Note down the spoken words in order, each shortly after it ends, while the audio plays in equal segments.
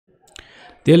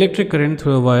The electric current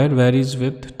through a wire varies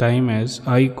with time as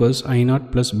I equals I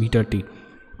naught plus beta t.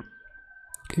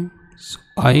 Okay, so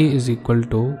I is equal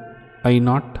to I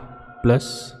naught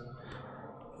plus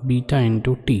beta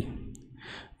into t,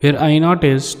 where I naught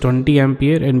is 20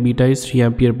 ampere and beta is 3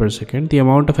 ampere per second. The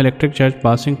amount of electric charge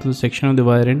passing through the section of the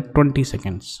wire in 20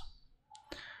 seconds.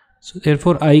 So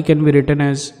therefore I can be written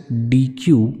as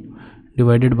dq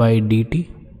divided by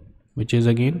dt, which is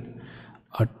again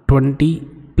a 20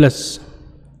 plus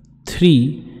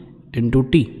 3 into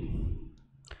t.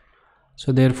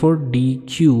 So therefore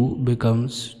dq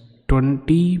becomes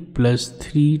 20 plus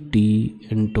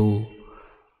 3t into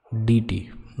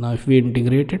dt. Now if we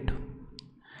integrate it,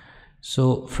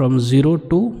 so from 0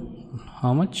 to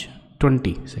how much?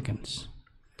 20 seconds.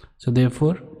 So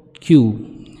therefore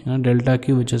q, delta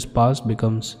q which is passed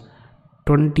becomes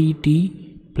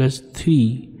 20t plus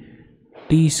 3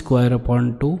 t square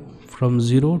upon 2 from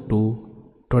 0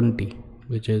 to 20,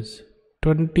 which is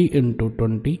 20 into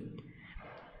 20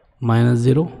 minus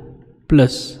 0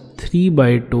 plus 3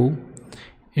 by 2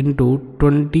 into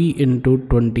 20 into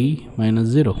 20 minus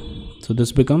 0. So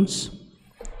this becomes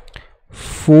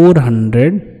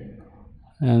 400,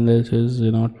 and this is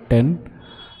 10.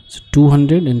 So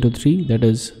 200 into 3, that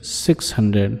is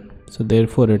 600. So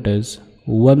therefore it is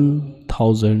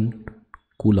 1000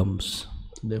 coulombs.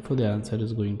 Therefore the answer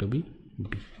is going to be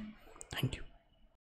B. Thank you.